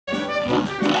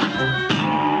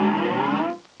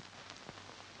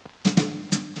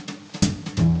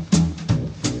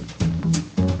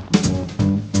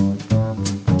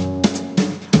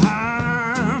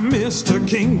Mr.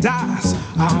 King Dice,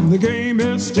 I'm the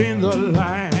gamest in the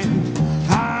land.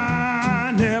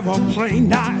 I never play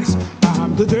nice,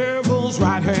 I'm the devil's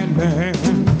right-hand man.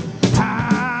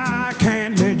 I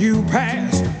can't let you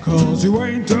pass, cause you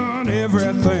ain't done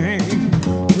everything.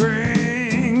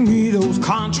 Bring me those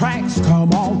contracts,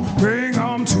 come on, bring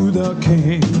them to the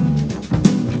king.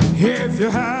 If you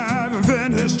haven't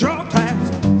finished your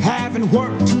task, haven't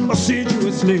worked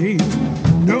assiduously,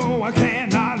 no, I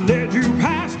cannot let you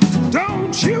pass.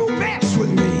 Don't you mess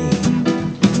with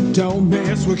me. Don't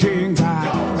mess with King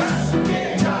Dice.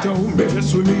 Don't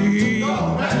mess with me.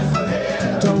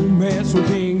 Don't mess with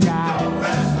King Dice.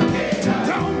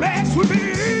 Don't mess with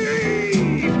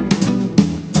me.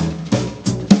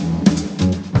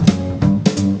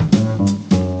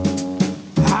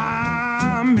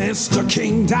 I'm Mr.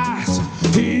 King Dice.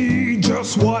 He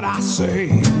just what I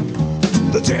say.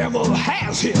 The devil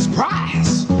has his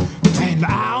price, and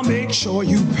I'll make sure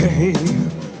you pay.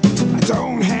 I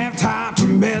don't have time to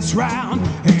mess around,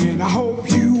 and I hope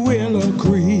you will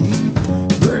agree.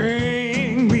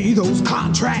 Bring me those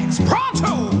contracts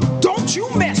pronto.